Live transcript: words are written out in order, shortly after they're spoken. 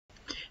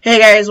Hey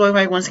guys, welcome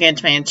back once again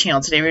to my channel.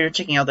 Today we're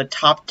checking out the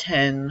top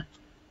 10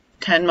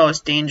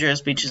 most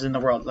dangerous beaches in the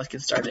world. Let's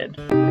get started.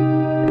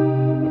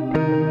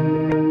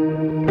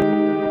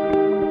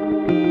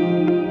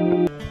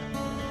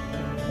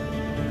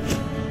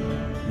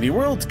 The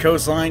world's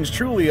coastlines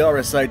truly are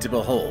a sight to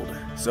behold,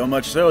 so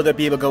much so that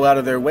people go out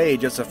of their way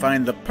just to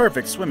find the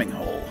perfect swimming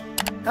hole.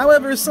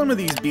 However, some of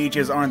these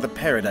beaches aren't the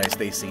paradise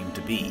they seem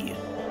to be.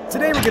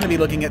 Today we're going to be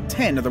looking at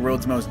 10 of the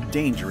world's most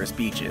dangerous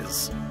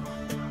beaches.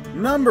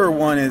 Number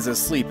 1 is a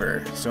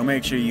sleeper, so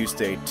make sure you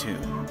stay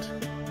tuned.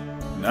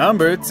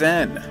 Number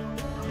 10.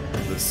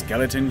 The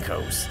Skeleton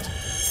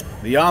Coast.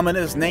 The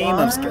ominous name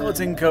of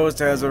Skeleton Coast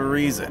has a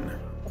reason.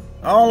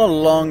 All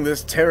along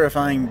this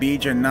terrifying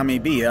beach in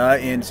Namibia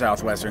in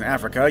southwestern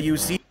Africa, you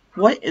see...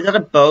 What? Is that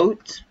a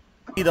boat?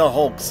 The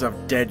hulks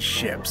of dead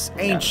ships,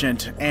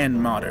 ancient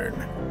and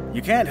modern.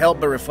 You can't help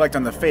but reflect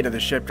on the fate of the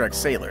shipwrecked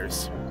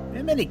sailors.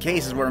 In many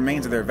cases, what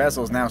remains of their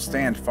vessels now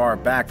stand far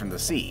back from the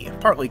sea,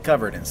 partly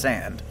covered in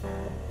sand.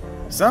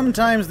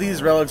 Sometimes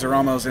these relics are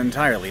almost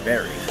entirely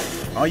buried.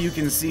 All you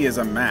can see is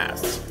a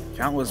mast.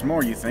 Countless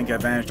more you think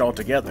have vanished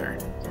altogether.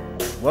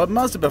 What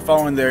must have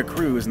befallen their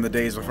crews in the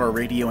days before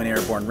radio and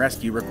airborne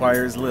rescue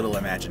requires little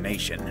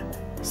imagination.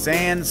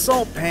 Sand,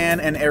 salt pan,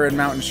 and arid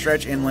mountains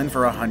stretch inland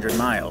for 100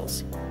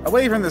 miles.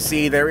 Away from the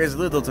sea, there is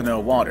little to no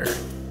water.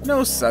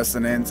 No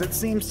sustenance, it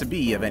seems to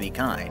be, of any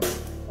kind.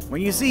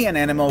 When you see an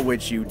animal,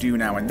 which you do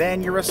now and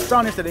then, you're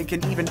astonished that it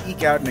can even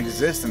eke out an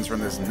existence from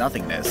this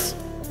nothingness.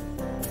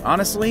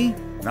 Honestly,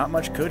 not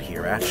much could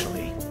here,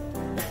 actually.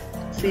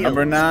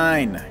 Number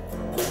 9.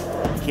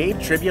 Cape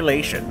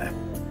Tribulation.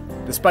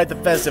 Despite the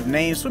festive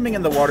name, swimming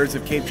in the waters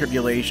of Cape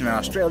Tribulation in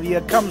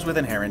Australia comes with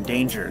inherent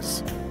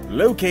dangers.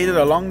 Located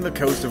along the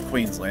coast of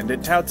Queensland,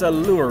 it touts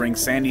alluring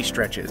sandy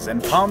stretches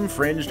and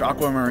palm-fringed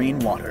aquamarine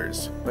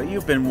waters. But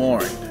you've been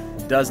warned,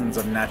 dozens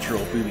of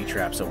natural booby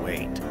traps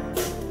await.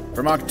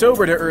 From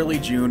October to early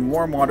June,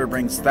 warm water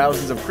brings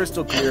thousands of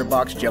crystal-clear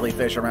box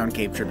jellyfish around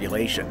Cape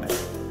Tribulation.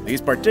 These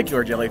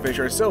particular jellyfish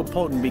are so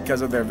potent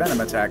because of their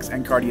venom attacks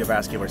and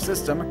cardiovascular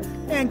system,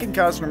 and can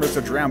cause swimmers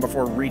to drown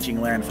before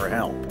reaching land for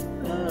help.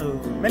 Oh.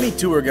 Many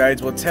tour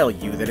guides will tell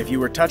you that if you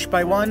were touched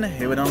by one,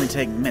 it would only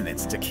take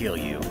minutes to kill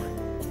you.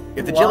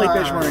 If the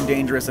jellyfish weren't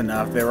dangerous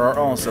enough, there are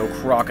also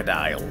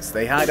crocodiles.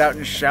 They hide out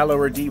in shallow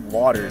or deep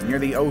waters, near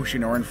the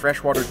ocean or in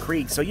freshwater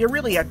creeks, so you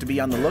really have to be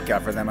on the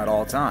lookout for them at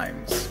all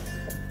times.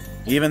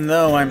 Even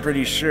though I'm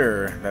pretty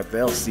sure that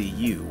they'll see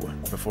you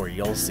before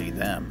you'll see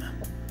them.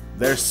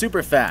 They're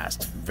super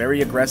fast,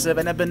 very aggressive,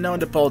 and have been known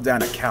to pull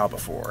down a cow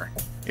before.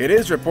 It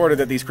is reported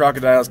that these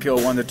crocodiles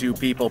kill 1 to 2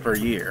 people per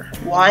year.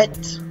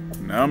 What?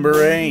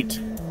 Number 8.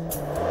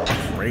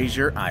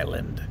 Fraser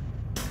Island.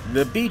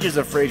 The beaches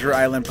of Fraser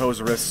Island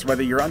pose risks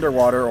whether you're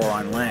underwater or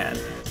on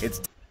land.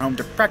 It's home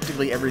to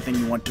practically everything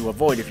you want to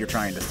avoid if you're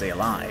trying to stay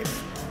alive.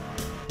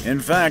 In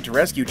fact,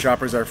 rescue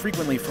choppers are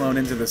frequently flown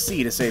into the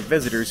sea to save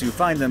visitors who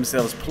find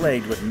themselves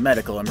plagued with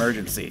medical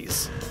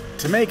emergencies.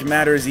 To make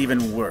matters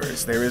even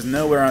worse, there is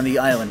nowhere on the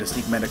island to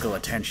seek medical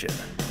attention,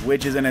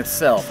 which is in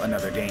itself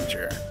another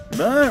danger.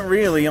 But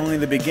really only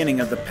the beginning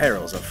of the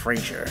perils of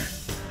Fraser.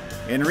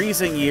 In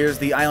recent years,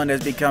 the island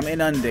has become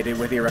inundated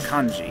with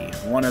irukandji,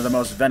 one of the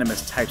most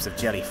venomous types of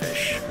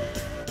jellyfish.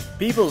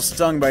 People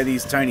stung by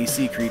these tiny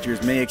sea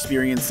creatures may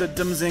experience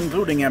symptoms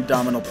including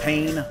abdominal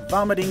pain,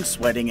 vomiting,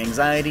 sweating,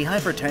 anxiety,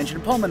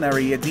 hypertension,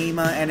 pulmonary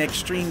edema, and in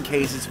extreme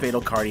cases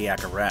fatal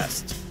cardiac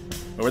arrest.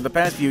 Over the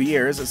past few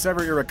years,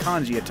 several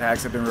irukandji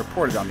attacks have been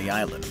reported on the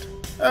island.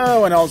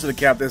 Oh, and also to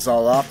cap this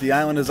all off, the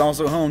island is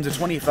also home to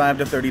 25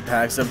 to 30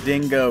 packs of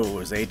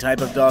dingoes, a type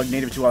of dog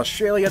native to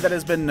Australia that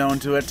has been known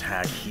to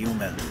attack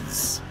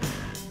humans.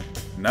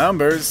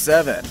 Number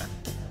 7.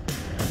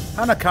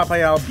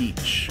 Hanakapiao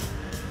Beach.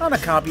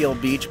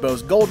 Hanakapiao Beach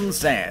boasts golden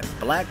sand,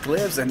 black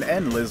cliffs, and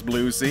endless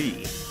blue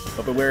sea.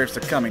 But beware of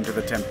succumbing to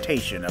the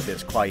temptation of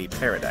this quiet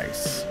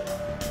paradise.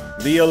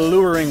 The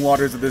alluring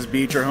waters of this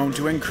beach are home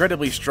to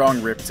incredibly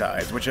strong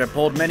riptides, which have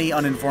pulled many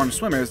uninformed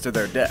swimmers to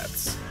their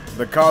deaths.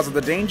 The cause of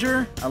the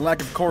danger? A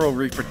lack of coral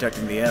reef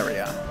protecting the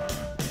area.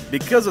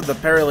 Because of the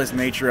perilous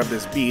nature of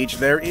this beach,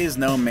 there is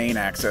no main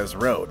access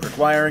road,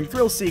 requiring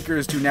thrill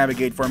seekers to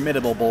navigate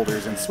formidable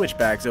boulders and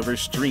switchbacks over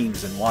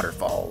streams and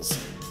waterfalls.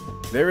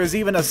 There is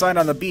even a sign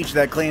on the beach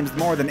that claims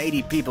more than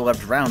 80 people have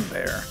drowned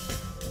there.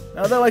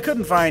 Although I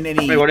couldn't find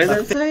any Wait, what did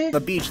it say? The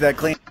beach that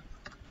claims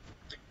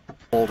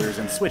boulders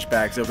and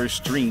switchbacks over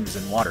streams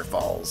and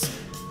waterfalls.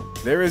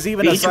 There is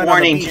even a sign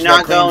on the beach do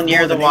not go that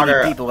near the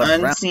water. People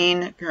have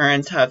Unseen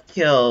currents have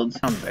killed.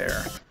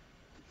 There.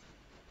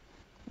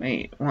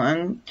 Wait,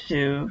 1,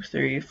 2,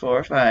 3,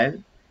 4,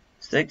 5,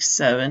 6,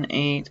 7,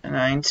 8,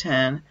 9,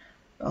 10,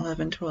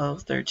 11,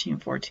 12, 13,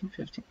 14,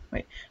 15.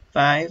 Wait,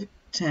 5,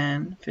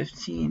 10,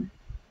 15,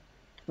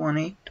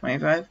 20,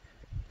 25,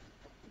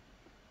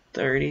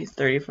 30,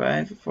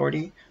 35,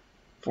 40,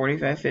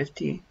 45,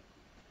 50.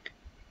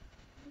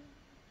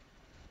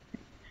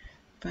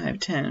 5,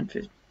 10,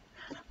 15.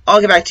 I'll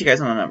get back to you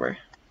guys on the number.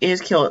 It has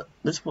killed,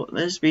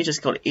 this beach has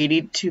killed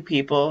 82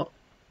 people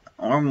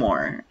or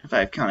more, if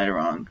I've counted it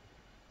wrong.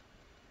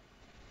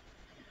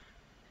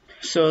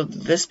 So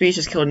this beach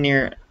is killed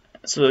near.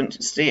 So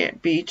stay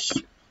at beach.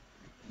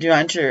 Do not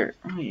enter.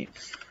 Wait.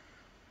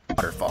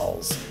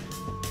 Waterfalls.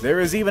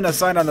 There is even a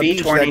sign on the Beach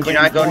beach warning: that do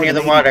not go near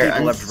the water.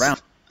 people have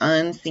drowned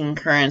Unseen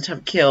currents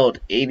have killed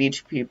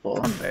 82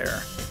 people.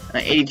 there.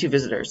 82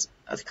 visitors.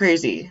 That's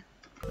crazy.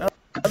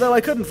 Although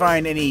I couldn't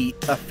find any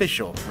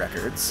official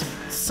records,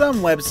 some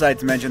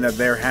websites mention that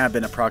there have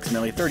been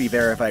approximately 30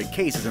 verified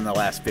cases in the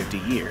last 50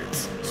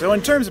 years. So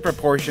in terms of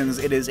proportions,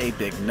 it is a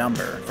big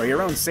number. For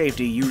your own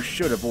safety, you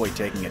should avoid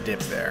taking a dip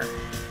there.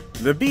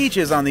 The beach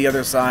is on the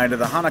other side of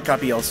the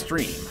Hanakapiel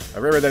Stream, a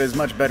river that is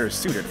much better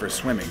suited for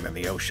swimming than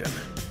the ocean.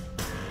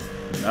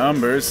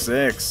 Number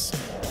 6.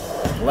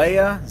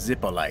 Playa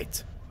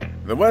Zipolite.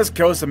 The west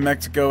coast of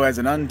Mexico has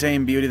an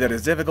untamed beauty that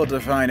is difficult to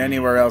find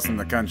anywhere else in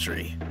the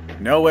country.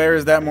 Nowhere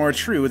is that more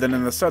true than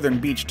in the southern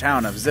beach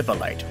town of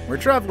Zipolite, where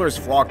travelers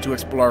flock to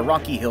explore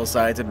rocky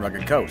hillsides and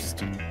rugged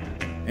coast.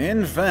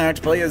 In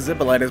fact, Playa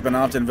Zipolite has been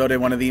often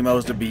voted one of the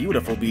most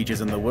beautiful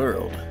beaches in the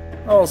world.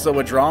 Also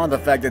a draw, the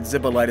fact that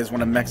Zipolite is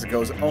one of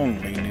Mexico's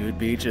only nude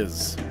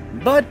beaches.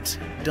 But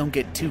don't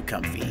get too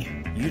comfy.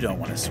 You don't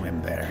want to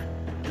swim there.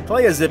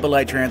 Playa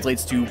Zipolite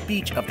translates to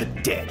Beach of the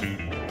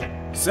Dead.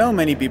 So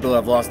many people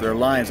have lost their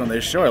lives on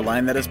this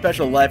shoreline that a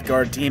special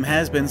lifeguard team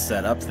has been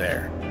set up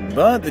there.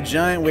 But the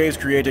giant waves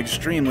create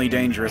extremely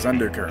dangerous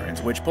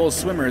undercurrents, which pulls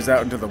swimmers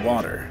out into the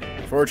water.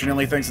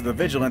 Fortunately, thanks to the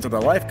vigilance of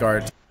the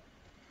lifeguard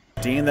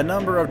team, the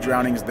number of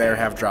drownings there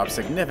have dropped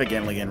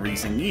significantly in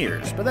recent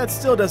years, but that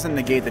still doesn't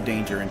negate the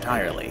danger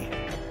entirely.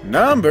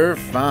 Number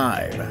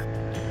 5.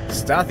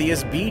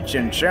 Stathias Beach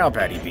and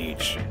Chowpatty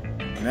Beach.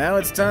 Now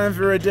it's time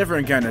for a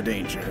different kind of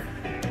danger.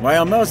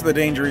 While most of the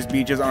dangerous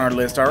beaches on our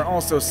list are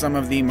also some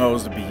of the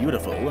most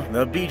beautiful,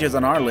 the beaches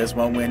on our list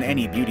won't win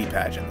any beauty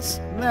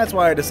pageants. That's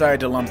why I decided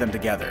to lump them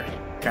together.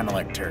 Kinda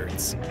like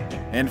turds.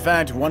 In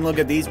fact, one look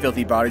at these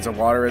filthy bodies of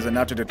water is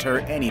enough to deter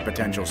any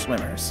potential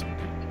swimmers.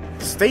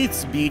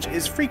 Staithes Beach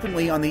is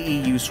frequently on the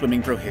EU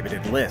swimming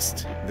prohibited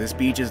list. This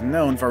beach is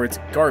known for its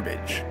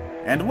garbage.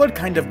 And what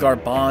kind of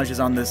garbage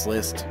is on this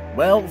list?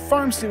 Well,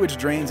 farm sewage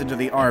drains into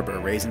the arbor,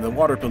 raising the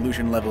water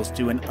pollution levels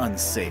to an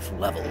unsafe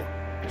level.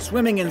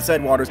 Swimming in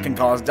said waters can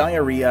cause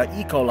diarrhea,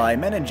 E. coli,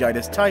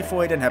 meningitis,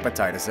 typhoid, and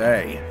hepatitis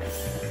A.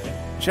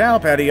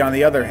 Chowpatty, on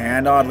the other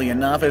hand, oddly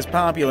enough, is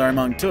popular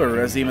among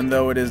tourists even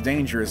though it is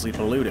dangerously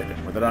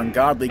polluted, with an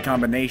ungodly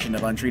combination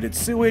of untreated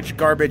sewage,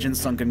 garbage, and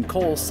sunken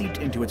coal seeped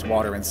into its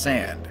water and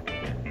sand.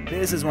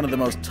 This is one of the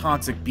most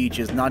toxic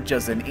beaches not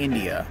just in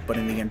India, but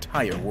in the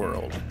entire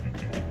world.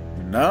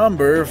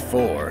 Number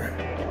 4.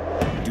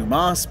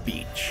 Dumas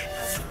Beach.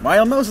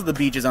 While most of the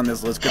beaches on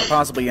this list could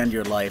possibly end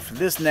your life,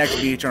 this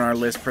next beach on our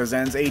list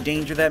presents a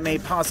danger that may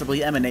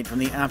possibly emanate from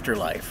the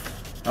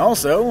afterlife.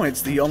 Also,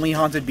 it's the only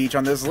haunted beach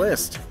on this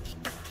list.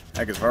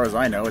 Heck, as far as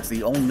I know, it's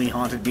the only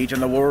haunted beach in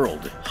the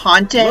world.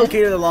 Haunted?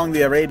 Located along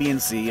the Arabian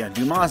Sea,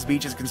 Dumas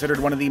Beach is considered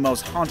one of the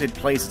most haunted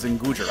places in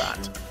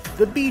Gujarat.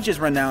 The beach is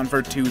renowned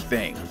for two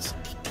things.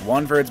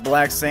 One for its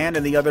black sand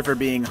and the other for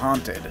being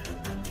haunted.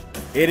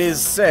 It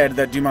is said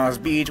that Dumas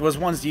Beach was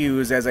once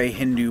used as a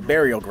Hindu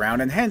burial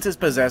ground and hence is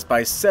possessed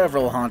by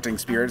several haunting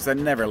spirits that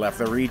never left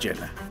the region.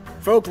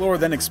 Folklore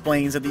then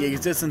explains that the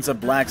existence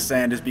of black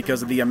sand is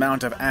because of the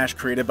amount of ash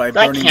created by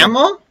burning...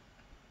 camel?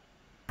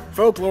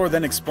 Folklore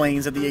then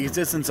explains that the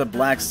existence of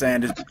black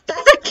sand is...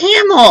 That's a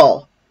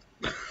camel!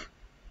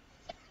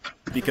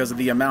 because of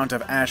the amount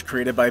of ash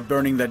created by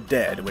burning the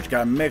dead, which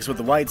got mixed with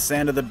the white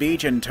sand of the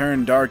beach and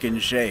turned dark in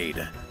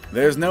shade.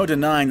 There's no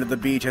denying that the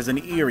beach has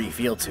an eerie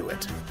feel to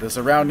it. The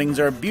surroundings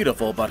are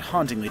beautiful but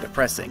hauntingly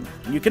depressing,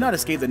 and you cannot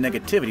escape the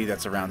negativity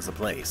that surrounds the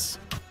place.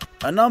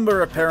 A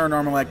number of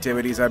paranormal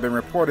activities have been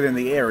reported in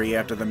the area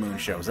after the moon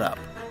shows up.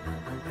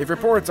 If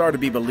reports are to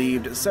be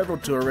believed, several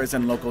tourists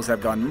and locals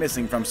have gone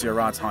missing from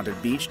Surat's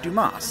haunted beach,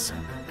 Dumas.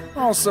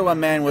 Also, a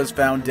man was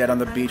found dead on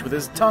the beach with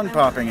his tongue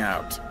popping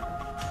out.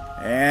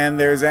 And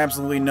there's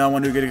absolutely no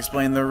one who could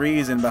explain the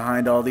reason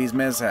behind all these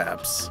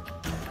mishaps.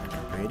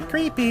 Pretty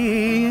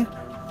creepy.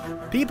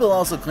 People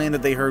also claim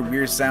that they heard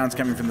weird sounds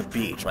coming from the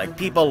beach, like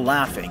people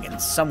laughing and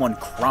someone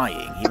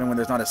crying, even when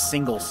there's not a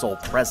single soul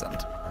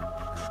present.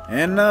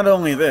 And not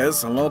only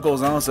this,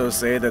 locals also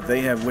say that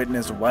they have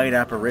witnessed white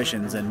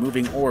apparitions and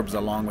moving orbs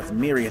along with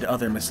myriad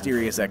other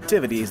mysterious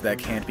activities that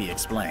can't be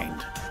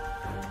explained.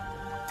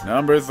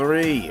 Number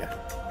 3.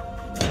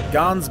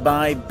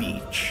 Gansbai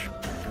Beach.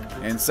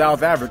 In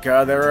South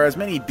Africa, there are as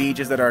many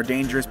beaches that are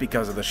dangerous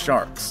because of the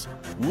sharks.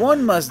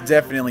 One must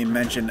definitely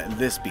mention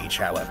this beach,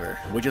 however,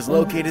 which is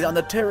located on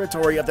the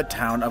territory of the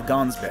town of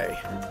Gansbai.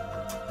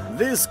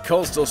 This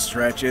coastal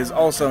stretch is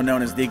also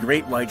known as the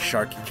Great White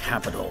Shark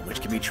Capital,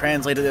 which can be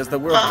translated as the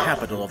world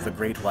capital of the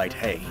Great White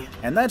Hay.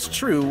 And that's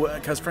true,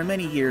 because for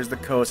many years the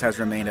coast has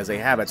remained as a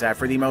habitat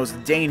for the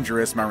most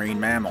dangerous marine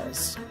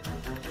mammals.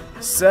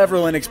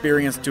 Several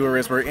inexperienced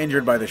tourists were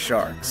injured by the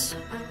sharks.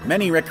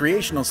 Many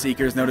recreational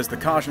seekers noticed the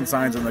caution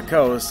signs on the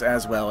coast,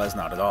 as well as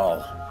not at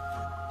all.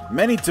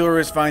 Many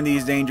tourists find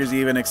these dangers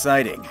even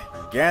exciting.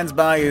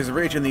 Gansbai is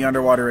rich in the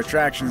underwater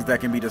attractions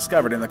that can be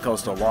discovered in the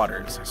coastal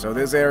waters, so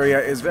this area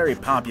is very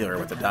popular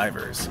with the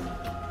divers.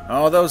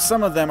 Although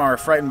some of them are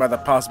frightened by the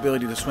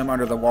possibility to swim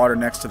under the water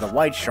next to the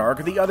white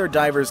shark, the other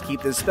divers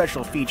keep this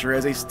special feature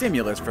as a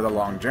stimulus for the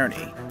long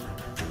journey.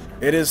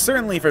 It is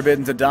certainly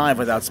forbidden to dive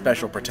without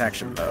special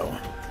protection, though.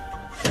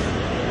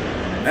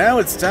 Now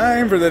it's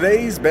time for the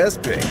day's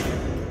best pick.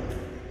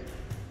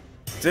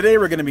 Today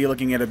we're going to be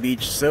looking at a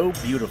beach so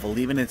beautiful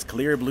even its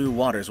clear blue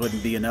waters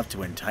wouldn't be enough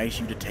to entice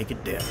you to take a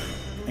dip.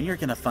 And you're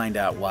going to find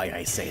out why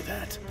I say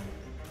that.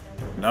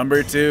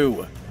 Number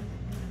 2.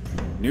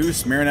 New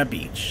Smyrna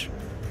Beach.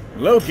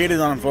 Located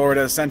on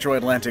Florida's central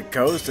Atlantic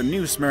coast,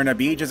 New Smyrna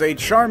Beach is a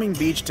charming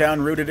beach town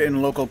rooted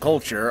in local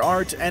culture,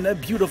 art, and a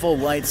beautiful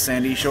white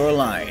sandy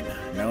shoreline.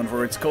 Known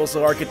for its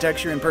coastal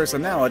architecture and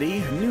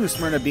personality, New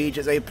Smyrna Beach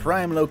is a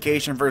prime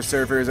location for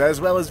surfers as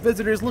well as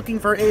visitors looking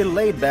for a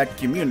laid-back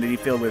community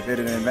filled with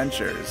hidden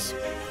adventures.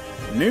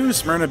 New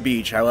Smyrna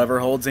Beach, however,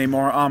 holds a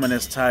more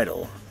ominous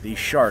title, the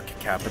shark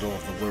capital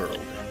of the world.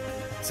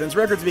 Since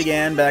records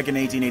began back in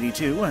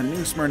 1882,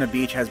 New Smyrna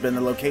Beach has been the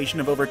location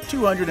of over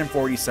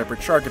 240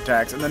 separate shark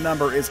attacks, and the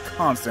number is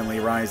constantly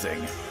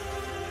rising.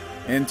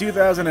 In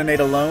 2008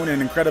 alone,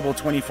 an incredible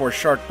 24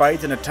 shark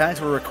bites and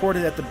attacks were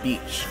recorded at the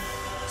beach.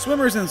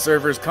 Swimmers and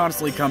surfers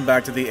constantly come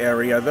back to the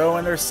area, though,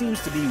 and there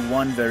seems to be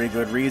one very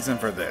good reason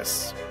for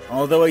this.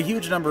 Although a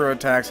huge number of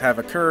attacks have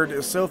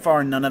occurred, so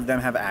far none of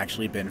them have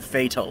actually been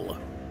fatal.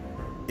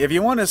 If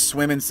you want to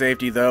swim in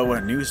safety, though,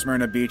 New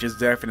Smyrna Beach is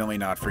definitely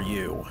not for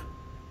you.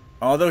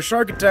 Although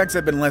shark attacks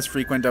have been less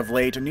frequent of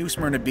late, New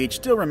Smyrna Beach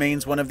still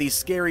remains one of the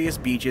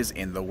scariest beaches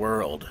in the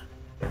world.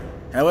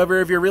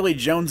 However, if you're really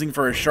jonesing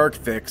for a shark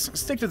fix,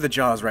 stick to the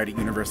Jaws ride at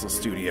Universal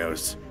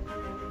Studios.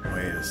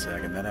 Wait a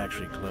second, that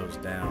actually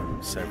closed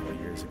down several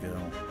years ago.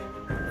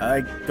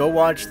 Go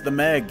watch The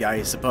Meg,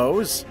 I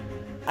suppose.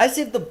 I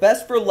saved the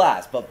best for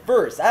last, but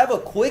first, I have a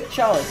quick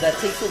challenge that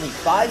takes only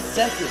 5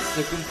 seconds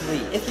to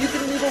complete. If you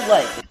can leave a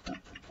like.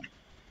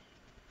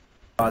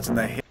 Odds in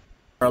the hit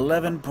are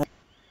 11 points.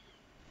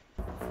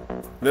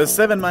 The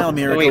 7 Mile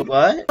Miracle. Wait,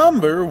 what?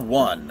 Number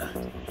 1.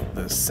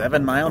 The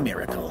 7 Mile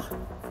Miracle.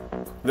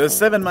 The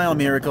 7 Mile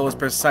Miracle is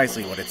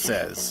precisely what it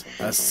says.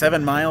 A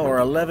 7-mile or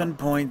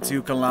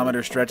 11.2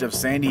 kilometer stretch of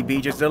sandy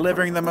beaches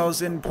delivering the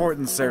most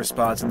important surf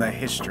spots in the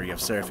history of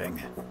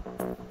surfing.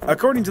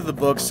 According to the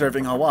book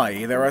Surfing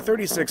Hawaii, there are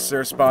 36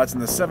 surf spots in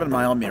the 7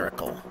 Mile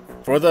Miracle.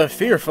 For the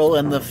fearful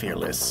and the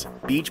fearless.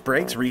 Beach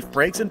breaks, reef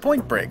breaks, and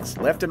point breaks.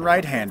 Left and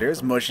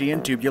right-handers, mushy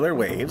and tubular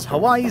waves.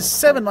 Hawaii's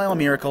 7 Mile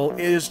Miracle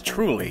is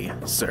truly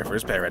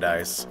surfer's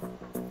paradise.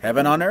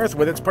 Heaven on earth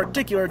with its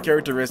particular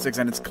characteristics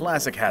and its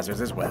classic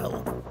hazards as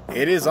well.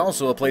 It is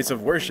also a place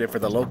of worship for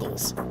the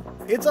locals.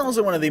 It's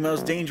also one of the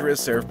most dangerous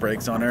surf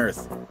breaks on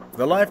earth.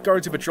 The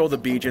lifeguards who patrol the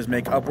beaches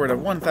make upward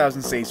of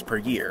 1,000 saves per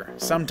year,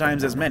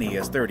 sometimes as many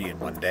as 30 in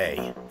one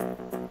day.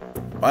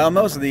 While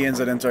most of the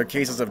incidents are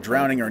cases of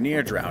drowning or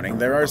near drowning,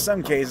 there are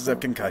some cases of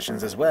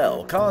concussions as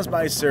well, caused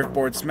by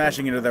surfboards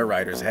smashing into their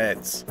riders'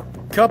 heads.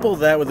 Couple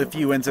that with a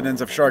few incidents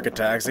of shark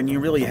attacks and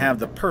you really have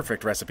the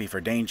perfect recipe for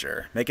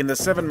danger, making the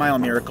 7 Mile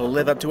Miracle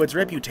live up to its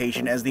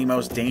reputation as the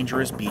most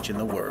dangerous beach in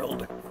the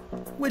world.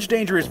 Which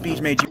dangerous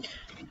beach made you